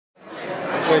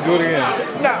Wait, do it again.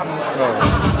 No. Oh.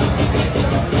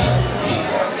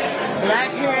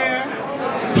 Black hair,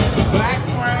 black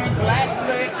frame, black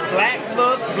lick, black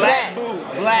look, black boot,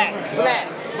 black.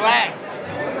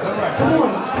 Come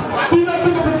on. Female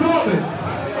pickup performance.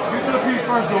 Get to the piece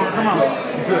first, Dawn. Come on.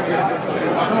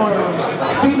 Come on, Dawn.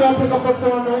 Female pickup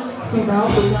performance. Female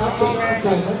pickup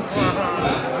performance.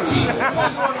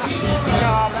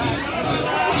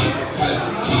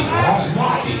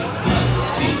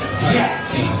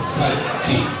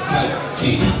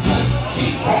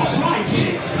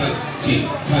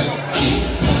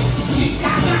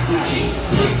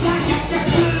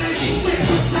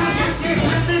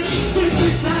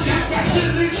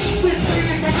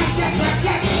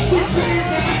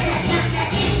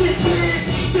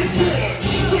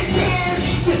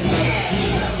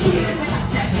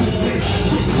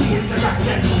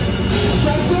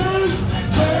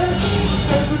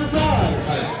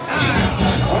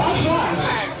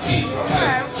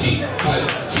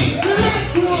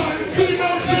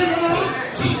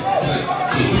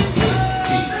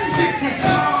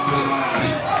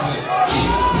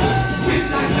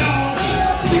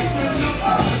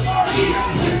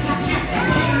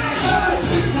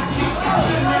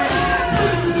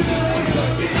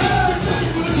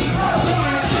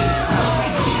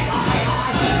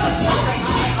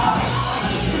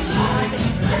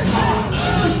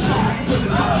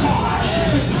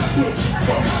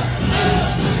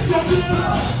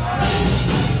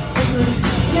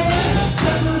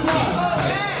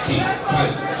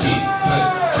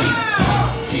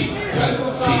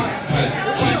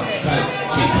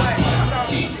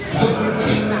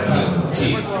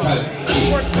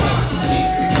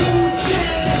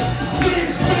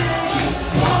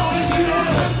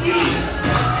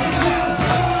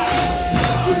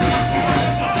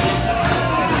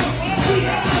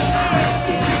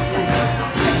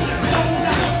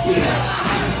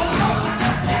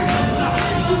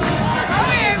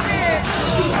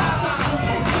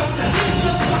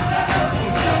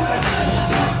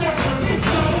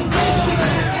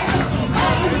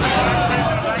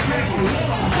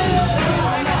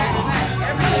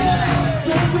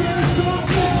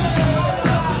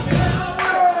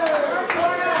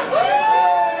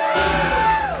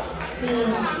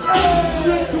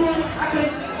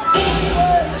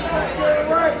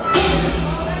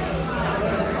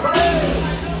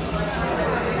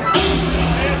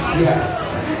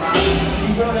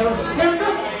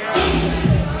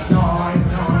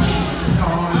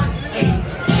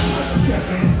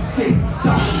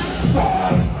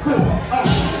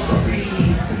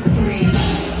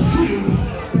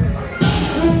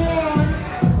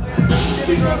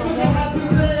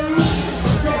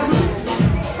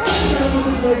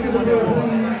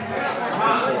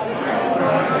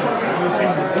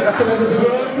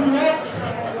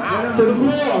 To the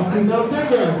floor, no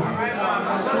fingers.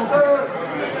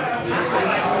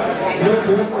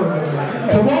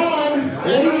 Come on,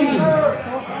 ladies.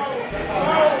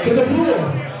 To the floor.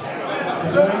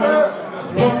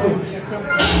 Pump it.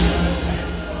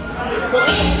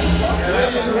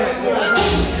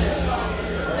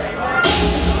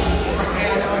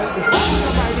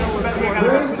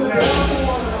 Where's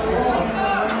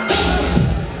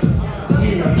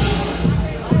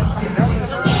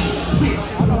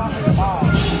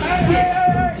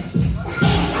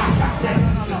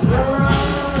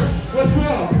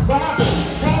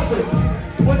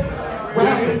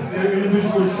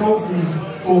the trophies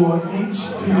for each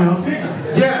female figure.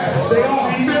 Yes, they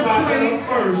are. Each buy them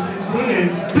first and then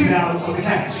beat out for the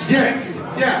cash. Yes,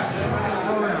 yes.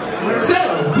 So,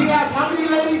 we have how many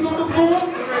ladies on the floor?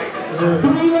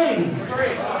 3 ladies.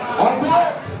 All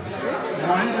right.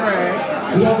 1 grade.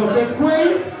 We have a 5th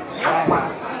grade.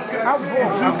 I was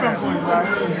born 2 fifth grades, right?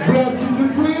 We have 2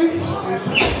 5th grades.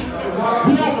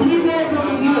 We have 3 girls on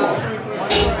the floor.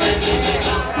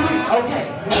 3, okay.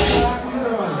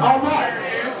 All right.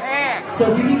 So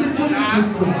we need to take it.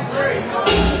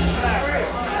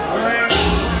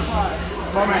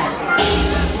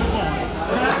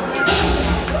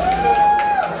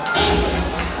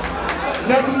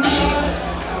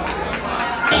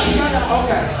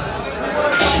 Okay.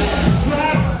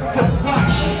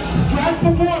 Class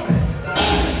performance.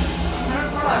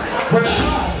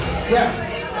 Yes.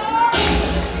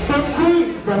 From Queen,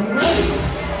 from ready.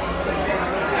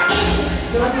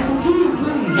 Can I get the 2,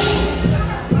 please?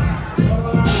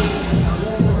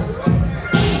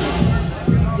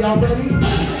 Y'all ready?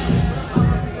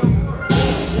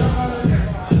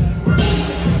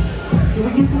 Can we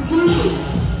get the 2?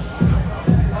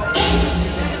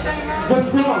 What's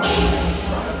wrong?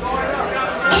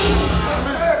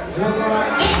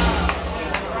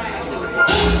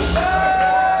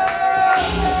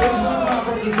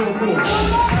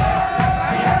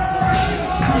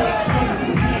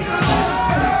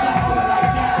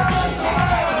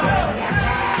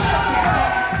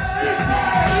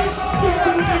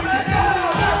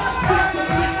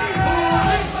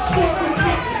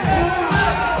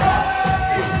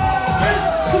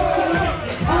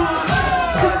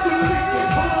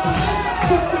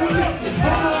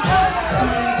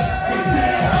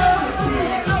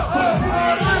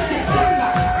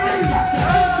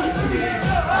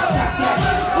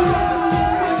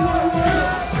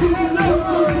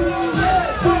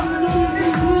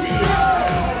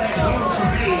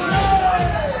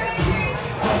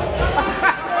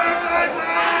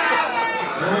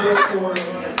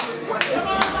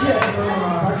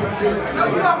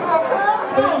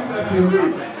 Thank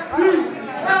you.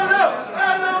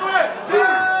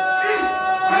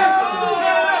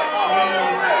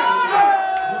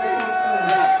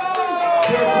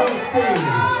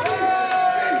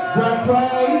 Grand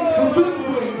prize for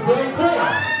victories and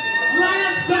prayer.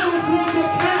 Last balance with the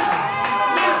cash.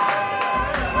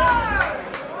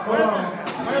 Hold on.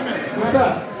 Wait a minute. What's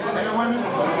up?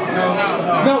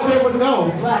 No, there was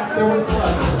no black. There was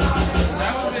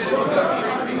blood.